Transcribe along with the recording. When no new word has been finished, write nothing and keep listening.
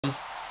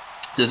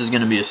This is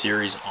going to be a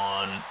series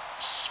on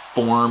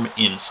form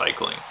in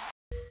cycling.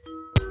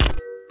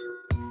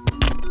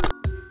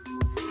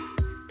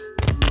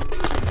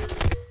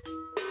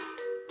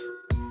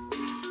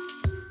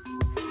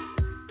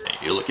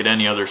 You look at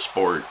any other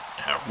sport,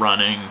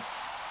 running,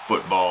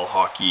 football,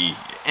 hockey,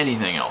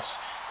 anything else,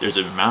 there's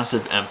a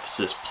massive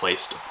emphasis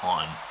placed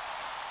upon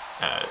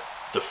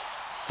the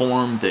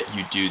form that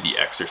you do the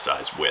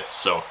exercise with.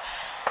 So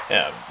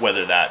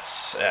whether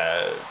that's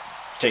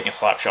taking a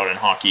slap shot in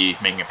hockey,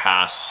 making a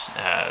pass,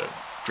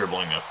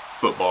 dribbling a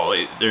football,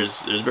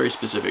 there's very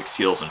specific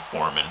skills and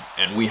form,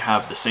 and we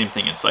have the same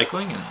thing in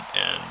cycling,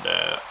 and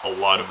a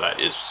lot of that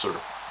is sort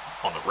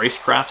of on the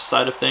racecraft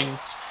side of things.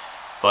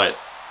 But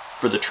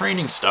for the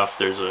training stuff,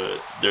 there's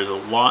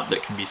a lot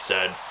that can be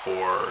said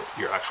for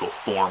your actual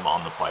form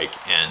on the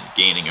bike and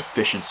gaining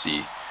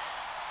efficiency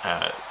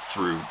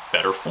through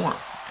better form.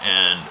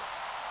 And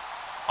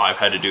I've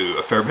had to do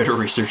a fair bit of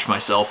research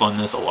myself on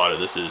this. A lot of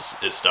this is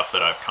stuff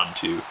that I've come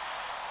to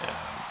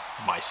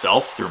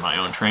myself through my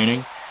own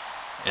training.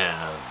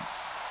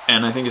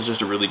 And I think it's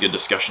just a really good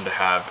discussion to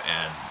have,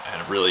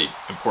 and a really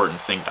important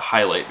thing to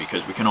highlight,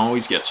 because we can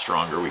always get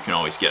stronger, we can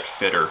always get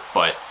fitter,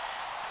 but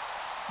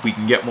we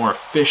can get more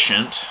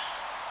efficient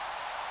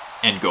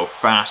and go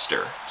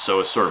faster. So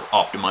it's sort of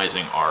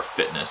optimizing our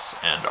fitness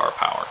and our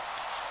power.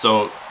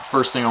 So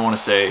first thing I want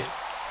to say,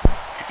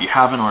 if you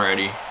haven't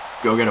already,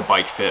 go get a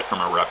bike fit from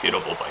a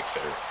reputable bike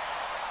fitter.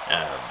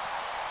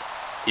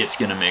 It's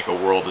going to make a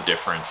world of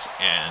difference,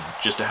 and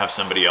just to have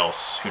somebody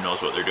else who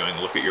knows what they're doing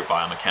look at your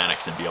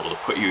biomechanics and be able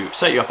to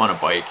set you up on a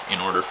bike in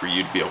order for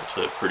you to be able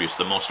to produce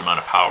the most amount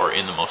of power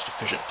in the most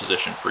efficient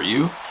position for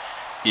you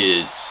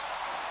is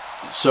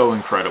so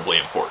incredibly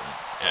important.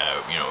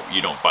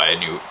 You don't buy a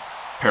new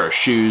pair of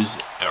shoes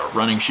or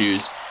running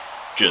shoes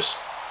just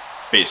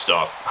based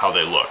off how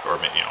they look, or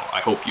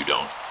I hope you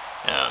don't.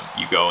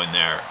 You go in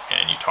there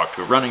and you talk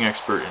to a running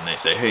expert, and they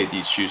say, hey,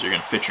 these shoes are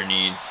going to fit your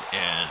needs,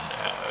 and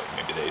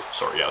maybe they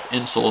sort you out the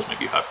insoles,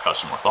 maybe you have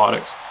custom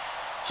orthotics.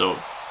 So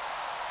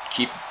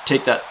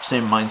take that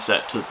same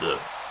mindset to the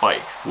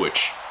bike,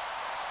 which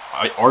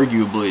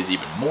arguably is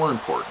even more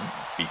important,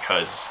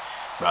 because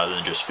rather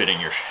than just fitting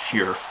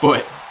your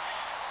foot,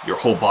 your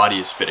whole body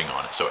is fitting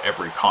on it. So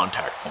every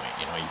contact point,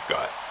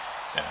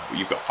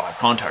 you've got 5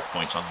 contact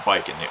points on the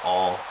bike, and they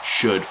all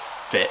should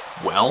fit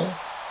well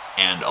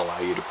and allow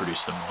you to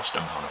produce the most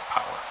amount of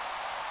power.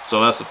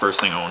 So that's the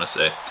first thing I want to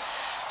say.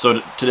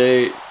 So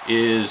today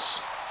is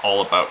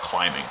all about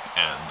climbing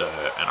and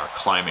our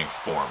climbing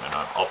form, and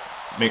I'll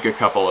make a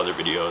couple other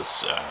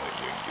videos.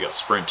 You got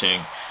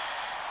sprinting,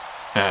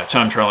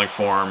 time trialing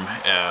form,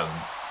 a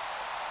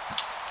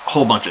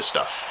whole bunch of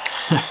stuff.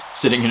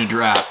 Sitting in a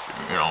draft,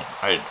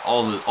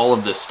 all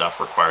of this stuff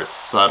requires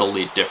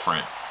subtly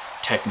different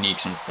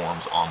techniques and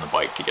forms on the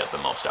bike to get the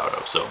most out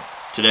of. So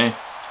today,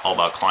 all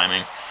about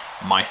climbing,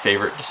 my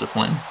favorite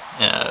discipline,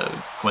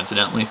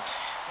 coincidentally,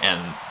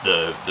 and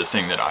the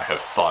thing that I have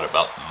thought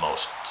about the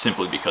most,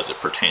 simply because it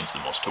pertains the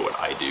most to what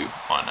I do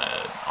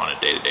on a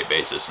day-to-day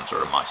basis and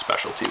sort of my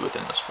specialty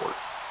within the sport.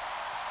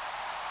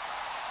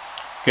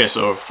 Okay,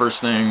 so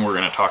first thing we're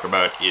going to talk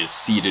about is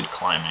seated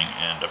climbing,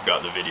 and I've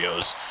got the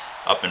videos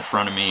up in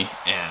front of me,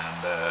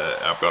 and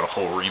I've got a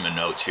whole ream of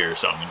notes here,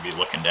 so I'm going to be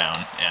looking down,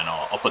 and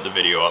I'll put the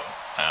video up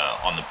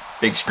on the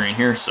big screen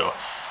here, so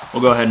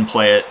we'll go ahead and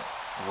play it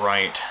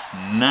right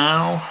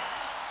now.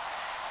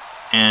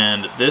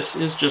 And this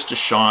is just a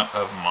shot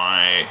of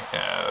my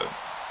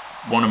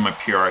one of my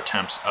PR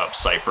attempts up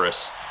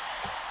Cypress.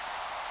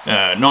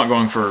 Not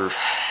going for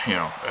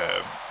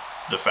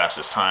the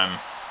fastest time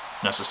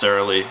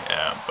necessarily,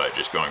 but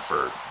just going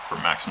for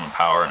maximum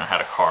power, and I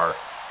had a car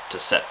to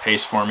set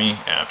pace for me,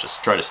 and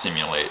just try to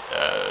simulate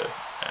a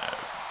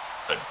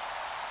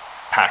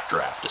pack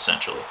draft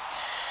essentially.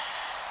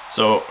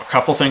 So a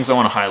couple things I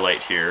want to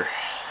highlight here.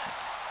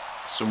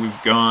 So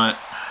we've got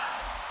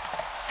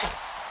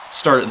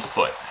start at the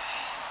foot.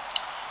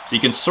 So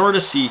you can sort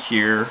of see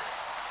here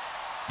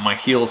my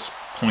heels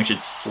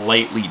pointed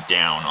slightly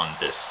down on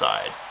this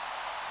side.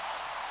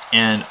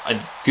 And a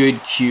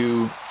good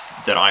cue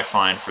that I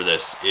find for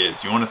this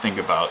is you want to think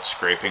about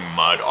scraping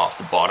mud off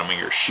the bottom of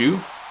your shoe.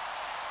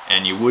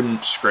 And you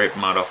wouldn't scrape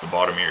mud off the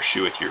bottom of your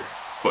shoe with your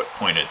foot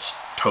pointed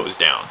toes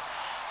down.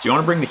 So you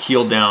want to bring the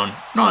heel down,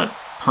 not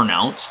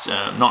pronounced,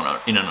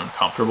 not in an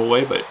uncomfortable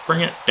way, but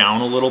bring it down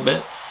a little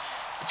bit.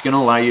 It's going to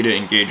allow you to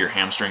engage your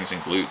hamstrings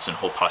and glutes and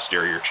whole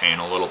posterior chain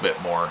a little bit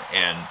more,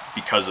 and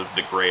because of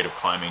the grade of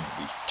climbing,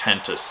 we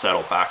tend to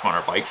settle back on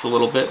our bikes a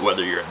little bit,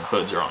 whether you're in the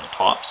hoods or on the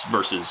tops,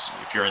 versus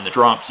if you're in the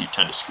drops, you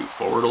tend to scoot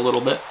forward a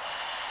little bit.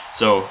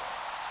 So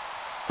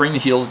bring the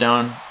heels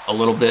down a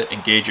little bit,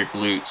 engage your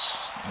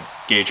glutes,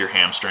 engage your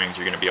hamstrings.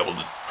 You're going to be able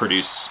to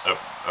produce a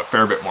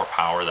fair bit more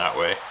power that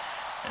way.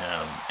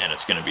 And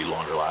it's going to be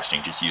longer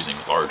lasting, just using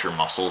larger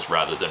muscles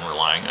rather than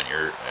relying on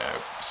your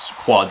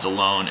quads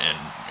alone and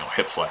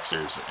hip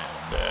flexors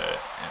and all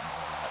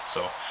that.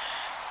 So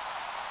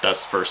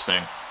that's the first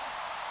thing.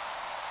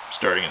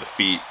 Starting at the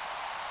feet,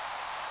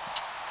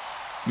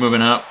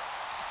 moving up,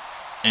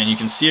 and you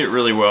can see it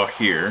really well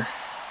here.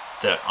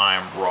 that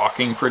I'm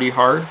rocking pretty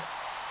hard.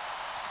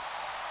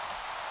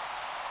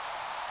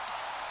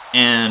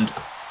 And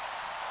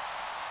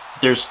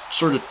there's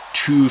sort of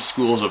two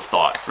schools of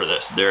thought for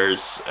this.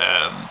 There's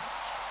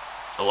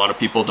a lot of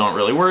people don't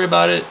really worry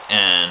about it,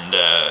 and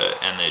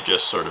they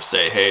just sort of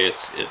say, hey,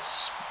 it's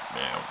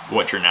you know,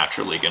 what you're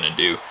naturally going to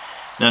do.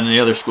 Then the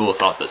other school of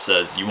thought that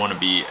says you want to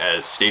be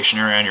as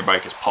stationary on your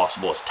bike as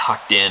possible, as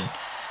tucked in,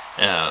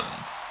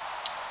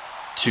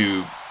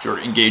 to sort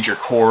of engage your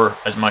core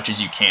as much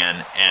as you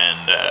can,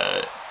 and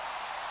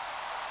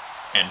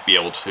be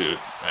able to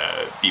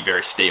be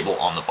very stable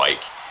on the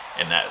bike,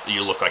 and that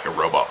you look like a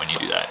robot when you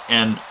do that.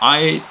 And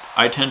I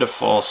tend to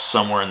fall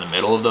somewhere in the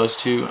middle of those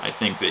two. I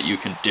think that you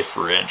can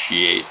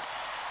differentiate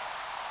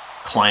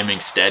climbing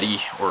steady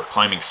or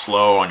climbing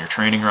slow on your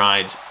training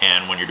rides,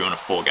 and when you're doing a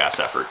full gas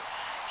effort.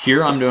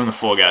 Here I'm doing a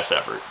full gas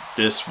effort.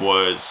 This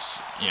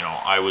was, you know,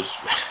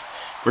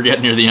 we're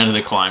getting near the end of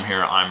the climb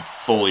here. I'm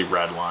fully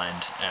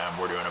redlined, and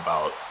we're doing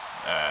about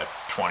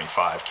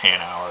 25k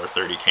an hour,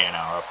 30k an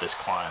hour up this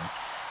climb.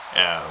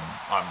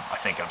 I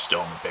think I'm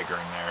still in the big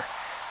ring there.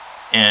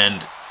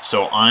 And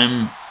so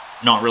I'm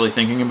not really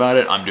thinking about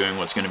it. I'm doing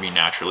what's going to be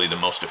naturally the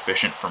most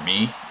efficient for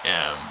me.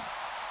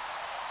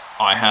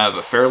 I have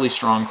a fairly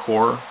strong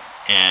core,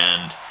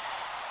 and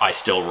I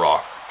still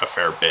rock a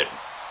fair bit,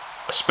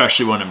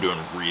 especially when I'm doing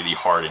really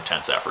hard,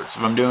 intense efforts.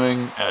 If I'm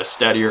doing a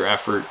steadier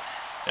effort,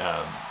 you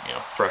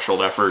know,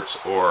 threshold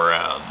efforts or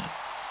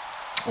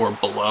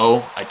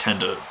below, I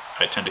tend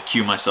to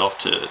cue myself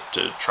to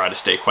try to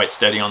stay quite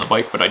steady on the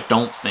bike. But I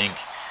don't think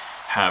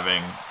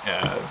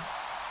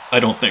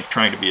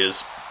trying to be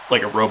as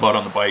like a robot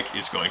on the bike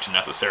is going to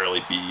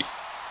necessarily be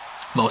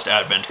most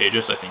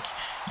advantageous. I think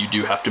you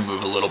do have to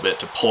move a little bit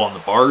to pull on the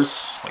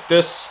bars like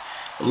this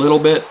a little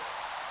bit,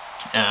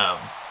 and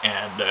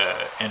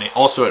it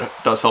also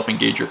does help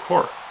engage your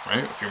core,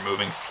 right? If you're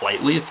moving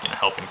slightly, it's going to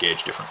help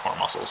engage different core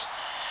muscles.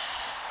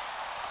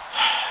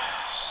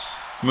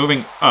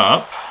 Moving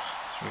up,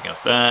 so we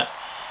got that.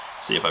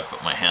 See if I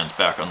put my hands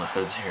back on the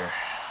hoods here.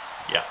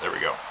 Yeah, there we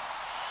go.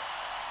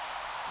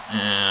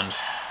 And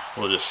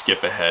we'll just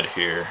skip ahead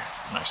here,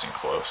 nice and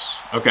close.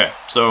 Okay,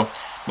 so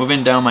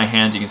moving down my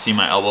hands, you can see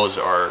my elbows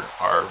are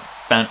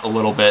bent a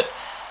little bit.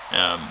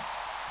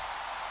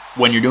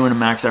 When you're doing a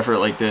max effort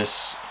like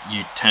this,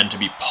 you tend to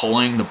be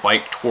pulling the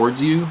bike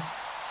towards you,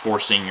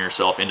 forcing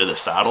yourself into the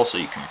saddle so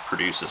you can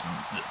produce as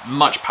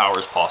much power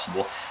as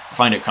possible. I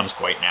find it comes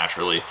quite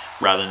naturally,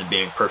 rather than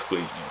being perfectly,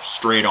 you know,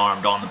 straight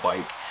armed on the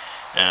bike.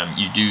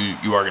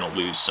 You are going to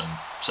lose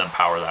some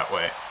power that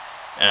way.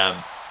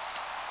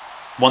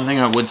 One thing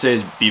I would say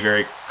is be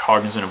very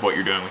cognizant of what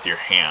you're doing with your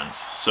hands.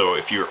 So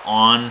if you're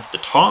on the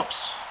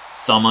tops,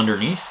 thumb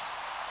underneath,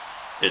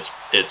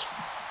 it's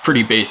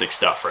pretty basic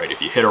stuff, right?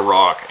 If you hit a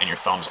rock and your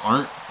thumbs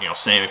aren't, you know,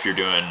 same if you're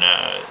doing,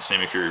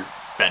 same if you're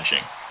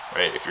benching,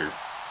 right?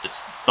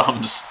 It's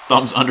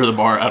thumbs under the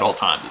bar at all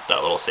times. It's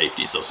that little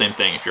safety. So same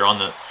thing, if you're on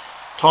the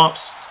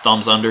tops,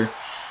 thumbs under.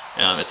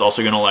 It's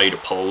also going to allow you to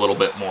pull a little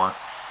bit more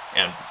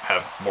and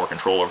have more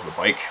control over the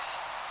bike.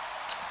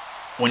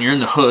 When you're in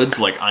the hoods,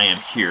 like I am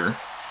here,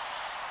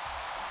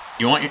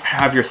 you want to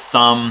have your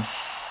thumb,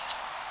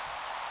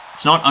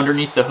 it's not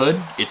underneath the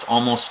hood, it's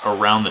almost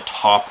around the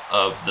top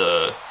of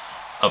the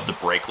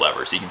brake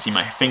lever. So you can see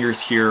my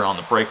fingers here on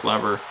the brake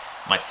lever,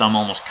 my thumb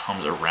almost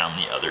comes around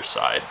the other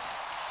side,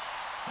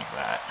 like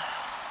that.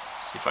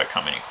 See if I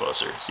come any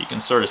closer. So you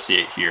can sort of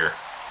see it here.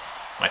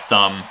 My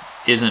thumb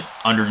isn't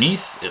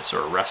underneath, it's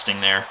sort of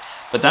resting there.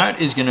 But that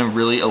is going to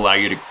really allow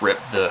you to grip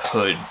the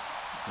hood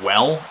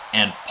well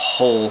and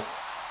pull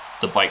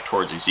the bike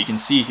towards you. So you can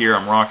see here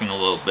I'm rocking a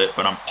little bit,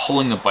 but I'm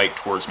pulling the bike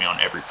towards me on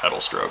every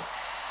pedal stroke.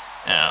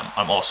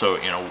 I'm also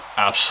in an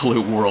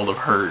absolute world of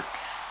hurt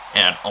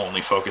and only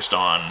focused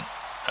on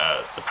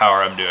the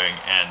power I'm doing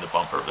and the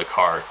bumper of the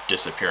car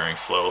disappearing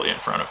slowly in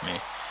front of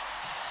me.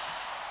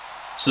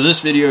 So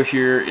this video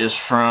here is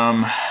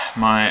from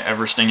my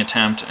Everesting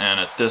attempt, and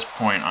at this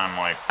point I'm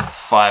like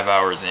 5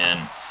 hours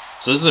in.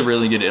 So this is a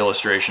really good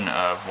illustration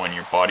of when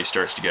your body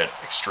starts to get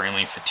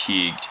extremely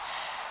fatigued,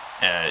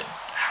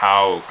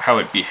 how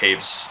it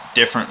behaves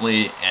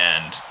differently,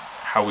 and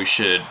how we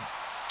should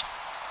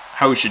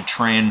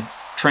train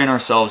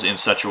ourselves in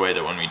such a way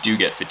that when we do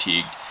get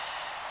fatigued,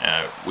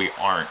 we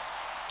aren't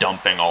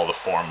dumping all the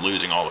form,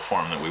 losing all the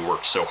form that we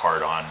worked so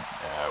hard on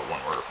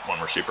when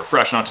we're super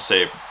fresh. Not to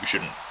say we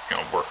shouldn't, you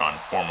know, work on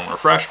form when we're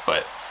fresh,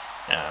 but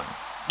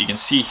you can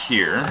see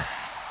here,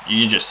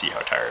 you can just see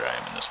how tired I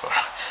am in this photo,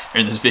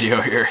 in this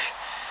video here.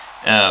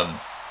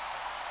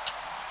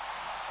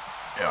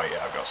 Oh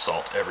yeah, I've got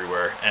salt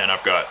everywhere, and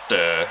I've got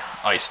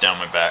ice down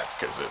my back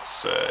because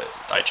it's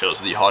I chose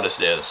the hottest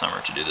day of the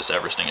summer to do this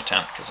Everesting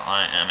attempt because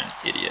I am an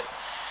idiot.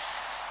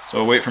 So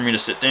I'll wait for me to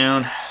sit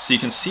down. So you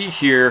can see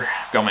here,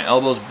 I've got my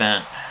elbows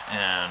bent,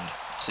 and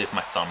let's see if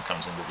my thumb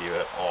comes into view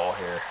at all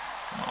here.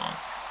 Come on.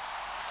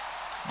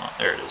 Come on,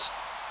 there it is.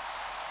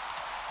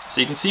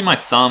 So you can see my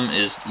thumb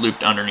is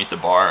looped underneath the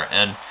bar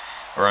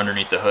or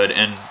underneath the hood,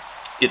 and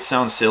it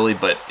sounds silly,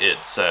 but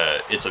it's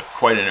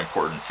quite an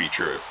important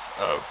feature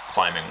of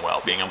climbing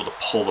well, being able to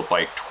pull the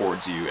bike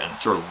towards you and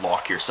sort of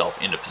lock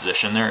yourself into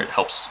position there. It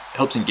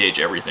helps engage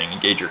everything,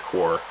 engage your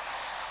core,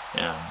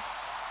 and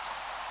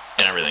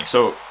everything.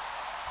 So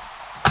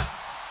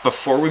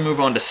before we move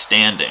on to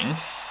standing,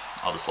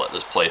 I'll just let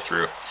this play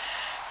through.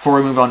 Before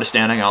we move on to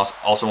standing, I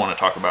also want to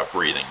talk about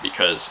breathing,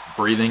 because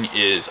breathing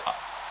is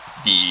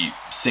the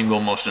single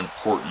most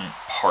important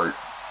part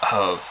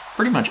of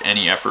pretty much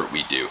any effort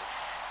we do.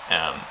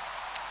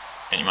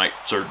 And you might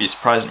sort of be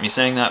surprised at me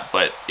saying that,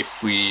 but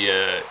if we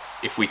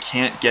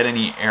can't get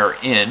any air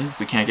in, if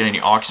we can't get any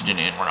oxygen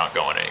in, we're not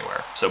going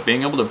anywhere. So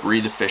being able to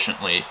breathe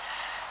efficiently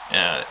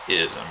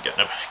is, I'm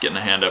getting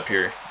a hand up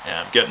here,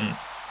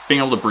 being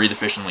able to breathe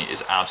efficiently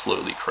is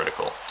absolutely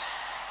critical.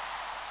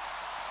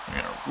 I'm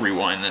going to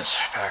rewind this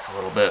back a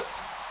little bit.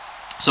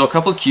 So a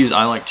couple of cues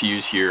I like to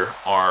use here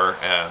are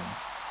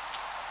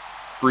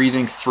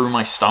breathing through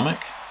my stomach,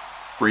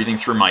 breathing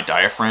through my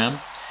diaphragm,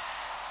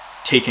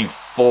 taking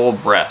full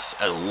breaths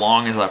as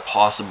long as I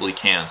possibly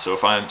can. So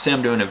if say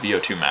I'm doing a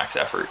VO2 max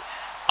effort,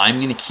 I'm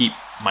going to keep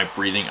my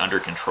breathing under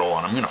control,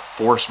 and I'm going to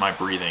force my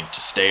breathing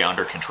to stay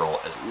under control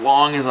as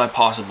long as I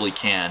possibly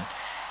can.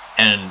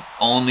 And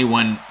only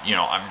when, you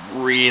know,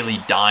 I'm really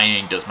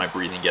dying does my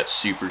breathing get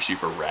super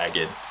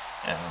ragged.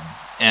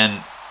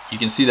 And you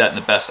can see that in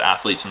the best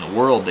athletes in the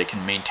world. They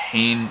can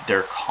maintain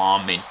their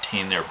calm,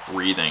 maintain their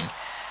breathing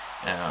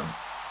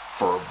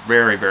for a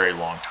very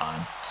long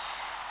time.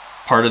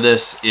 Part of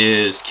this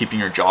is keeping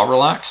your jaw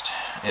relaxed.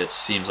 It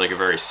seems like a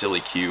very silly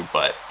cue,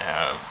 but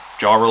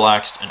jaw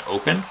relaxed and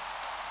open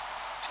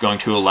is going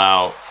to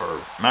allow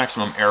for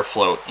maximum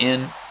airflow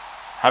in.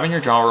 Having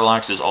your jaw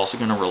relaxed is also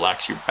going to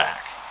relax your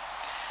back.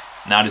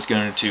 And that is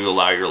going to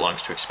allow your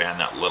lungs to expand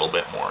that little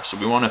bit more. So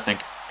we want to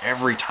think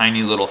every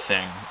tiny little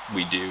thing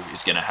we do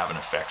is going to have an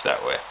effect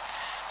that way.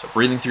 So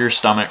breathing through your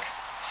stomach,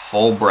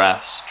 full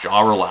breaths,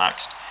 jaw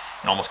relaxed,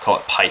 and almost call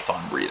it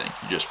python breathing.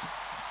 You just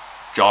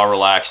jaw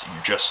relaxed and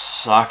you're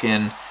just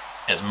sucking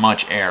as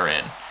much air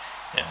in.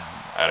 And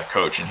I had a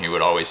coach, and he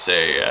would always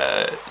say,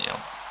 you know,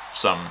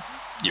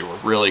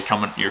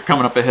 you're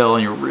coming up a hill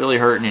and you're really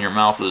hurting and your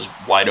mouth was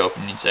wide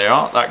open, and you'd say,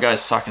 oh, that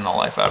guy's sucking the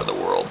life out of the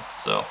world.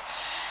 So,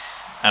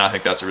 and I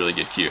think that's a really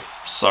good cue.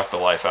 Suck the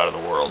life out of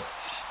the world.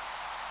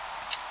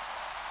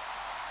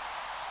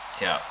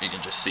 Yeah, you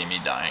can just see me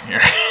dying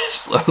here.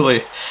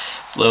 slowly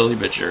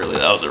but surely.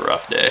 That was a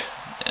rough day.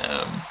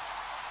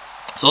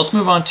 So let's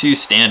move on to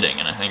standing.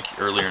 And I think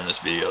earlier in this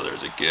video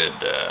there's a good,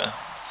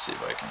 let's see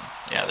if I can,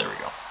 yeah, there we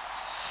go.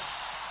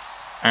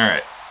 All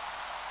right,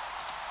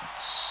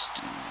 let's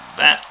do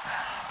that.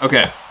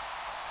 Okay,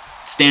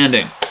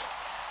 standing.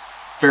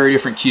 Very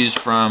different cues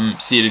from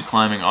seated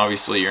climbing.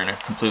 Obviously, you're in a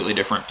completely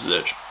different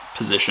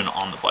position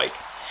on the bike.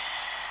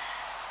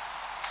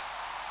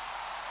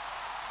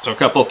 So a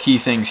couple key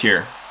things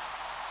here.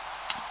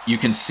 You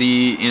can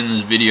see in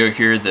this video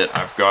here that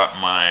I've got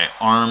my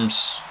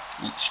arms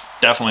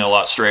definitely a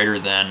lot straighter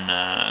than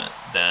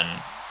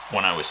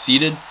when I was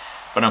seated,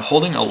 but I'm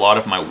holding a lot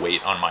of my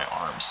weight on my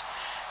arms.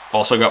 I've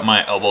also got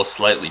my elbows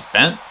slightly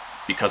bent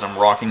because I'm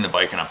rocking the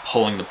bike and I'm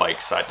pulling the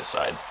bike side to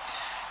side.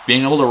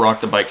 Being able to rock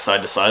the bike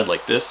side to side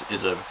like this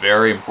is a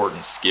very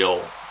important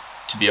skill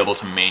to be able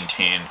to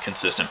maintain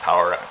consistent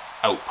power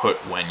output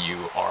when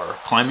you are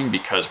climbing,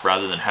 because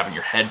rather than having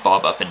your head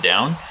bob up and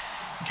down,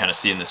 you kind of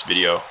see in this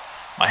video,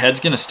 my head's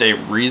going to stay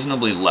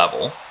reasonably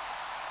level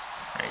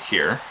right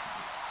here,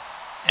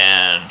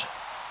 and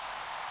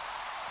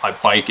my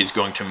bike is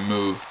going to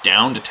move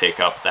down to take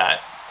up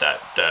that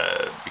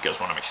because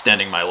when I'm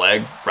extending my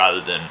leg,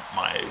 rather than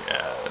my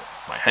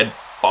my head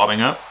bobbing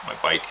up, my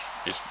bike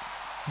is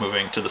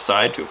moving to the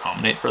side to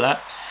accommodate for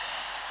that.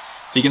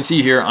 So you can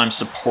see here I'm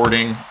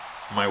supporting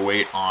my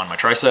weight on my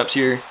triceps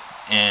here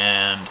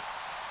and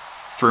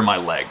through my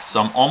legs.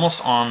 So I'm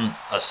almost on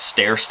a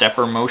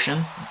stair-stepper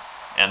motion,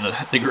 and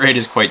the grade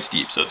is quite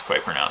steep, so it's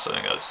quite pronounced. I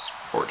think that's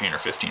 14 or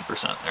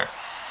 15% there.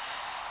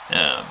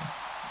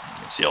 You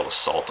can see all the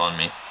salt on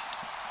me.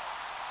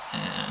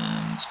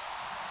 And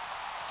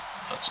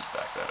let's just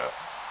back that up.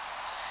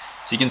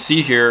 So you can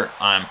see here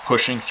I'm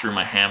pushing through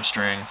my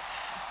hamstring.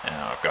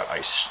 I've got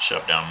ice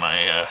shoved down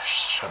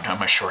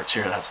my shorts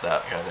here. That's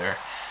that guy there.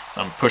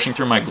 So I'm pushing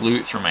through my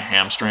glute, through my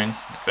hamstring,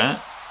 like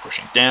that.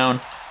 Pushing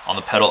down on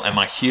the pedal, and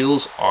my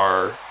heels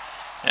are,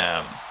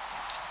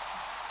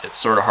 it's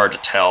sort of hard to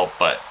tell,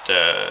 but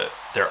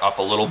they're up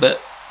a little bit.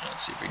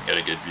 Let's see if we can get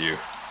a good view.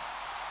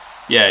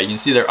 Yeah, you can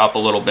see they're up a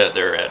little bit.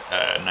 They're at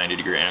a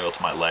 90-degree angle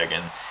to my leg,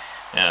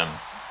 and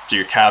so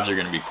your calves are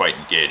going to be quite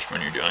engaged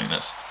when you're doing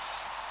this.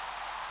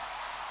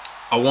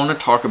 I want to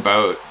talk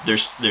about,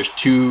 there's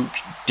two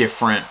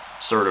different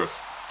sort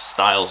of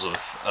styles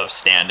of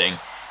standing,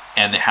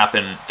 and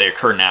they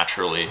occur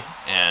naturally,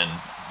 and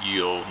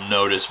you'll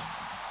notice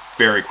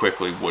very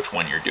quickly which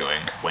one you're doing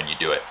when you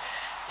do it.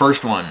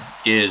 First one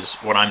is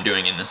what I'm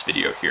doing in this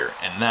video here,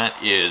 and that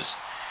is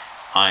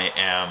I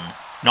am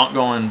not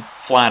going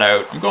flat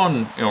out. I'm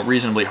going, you know,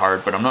 reasonably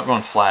hard, but I'm not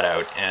going flat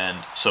out, and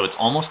so it's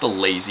almost a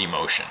lazy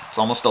motion. It's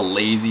almost a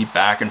lazy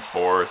back and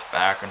forth,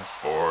 back and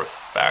forth,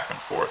 back and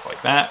forth,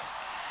 like that.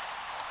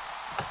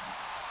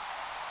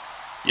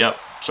 Yep,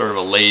 sort of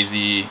a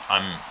lazy,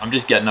 I'm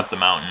just getting up the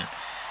mountain.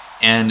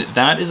 And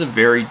that is a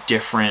very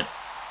different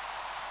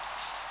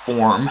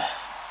form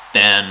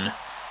than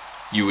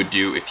you would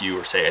do if you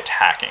were, say,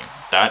 attacking.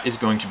 That is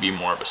going to be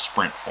more of a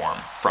sprint form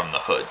from the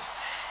hoods.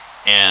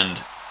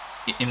 And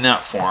in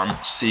that form,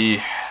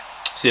 see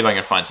if I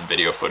can find some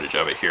video footage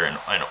of it here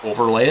and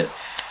overlay it.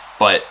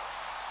 But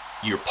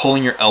you're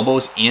pulling your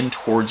elbows in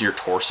towards your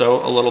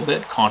torso a little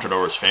bit.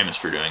 Contador is famous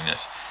for doing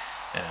this.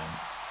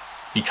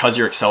 Because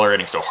you're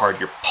accelerating so hard,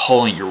 you're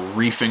pulling, you're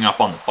reefing up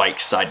on the bike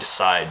side to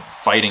side,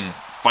 fighting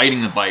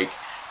the bike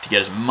to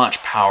get as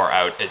much power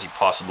out as you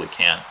possibly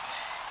can.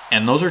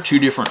 And those are two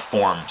different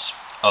forms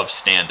of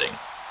standing.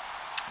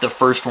 The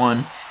first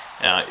one,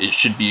 it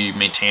should be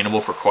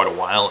maintainable for quite a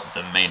while.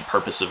 The main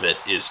purpose of it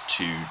is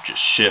to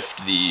just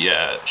shift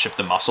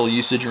the muscle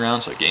usage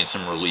around, so it gains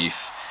some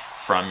relief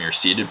from your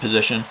seated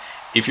position.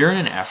 If you're in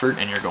an effort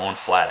and you're going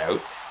flat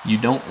out, you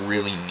don't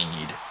really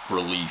need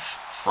relief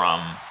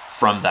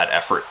from that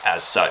effort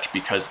as such,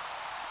 because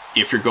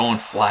if you're going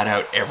flat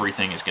out,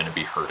 everything is going to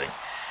be hurting.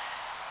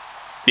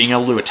 Being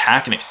able to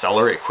attack and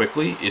accelerate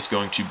quickly is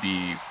going to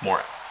be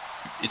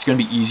it's going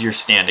to be easier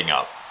standing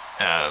up,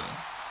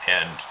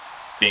 and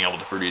being able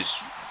to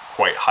produce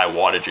quite high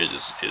wattages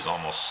is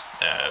almost,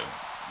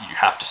 you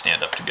have to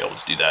stand up to be able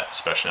to do that,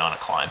 especially on a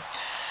climb,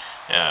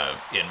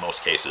 in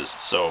most cases.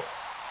 So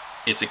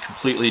it's a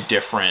completely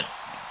different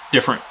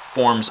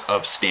forms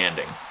of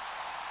standing.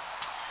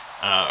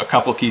 A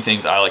couple key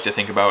things I like to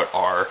think about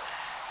are,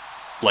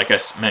 like I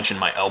mentioned,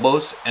 my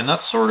elbows, and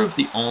that's sort of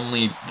the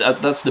only,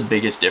 that's the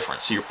biggest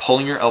difference. So you're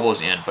pulling your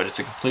elbows in, but it's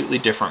a completely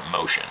different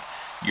motion.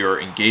 You're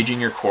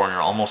engaging your core and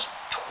you're almost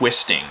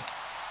twisting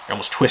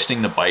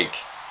the bike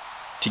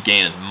to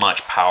gain as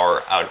much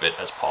power out of it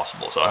as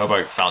possible. So I hope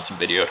I found some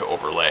video to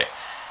overlay.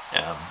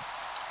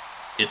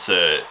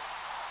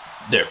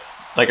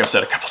 Like I've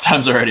said a couple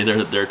times already,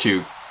 they're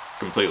two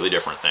completely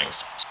different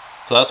things.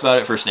 So that's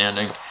about it for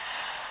standing.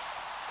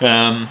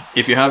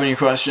 If you have any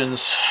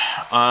questions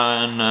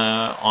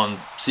on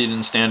seated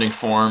and standing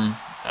form,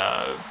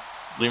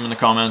 leave them in the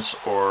comments,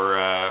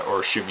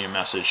 or shoot me a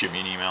message, shoot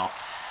me an email.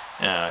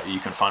 You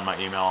can find my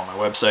email on my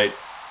website.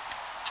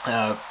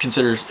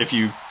 Consider, if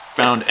you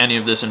found any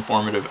of this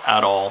informative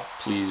at all,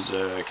 please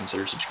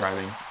consider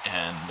subscribing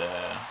and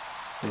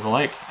leave a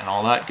like and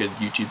all that good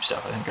YouTube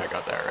stuff. I think I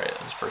got that right. It's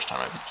the first time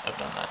I've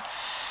done that.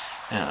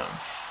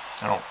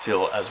 I don't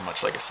feel as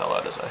much like a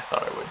sellout as I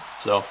thought I would.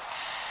 So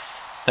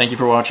thank you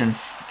for watching,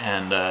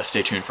 and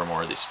stay tuned for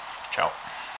more of these. Ciao.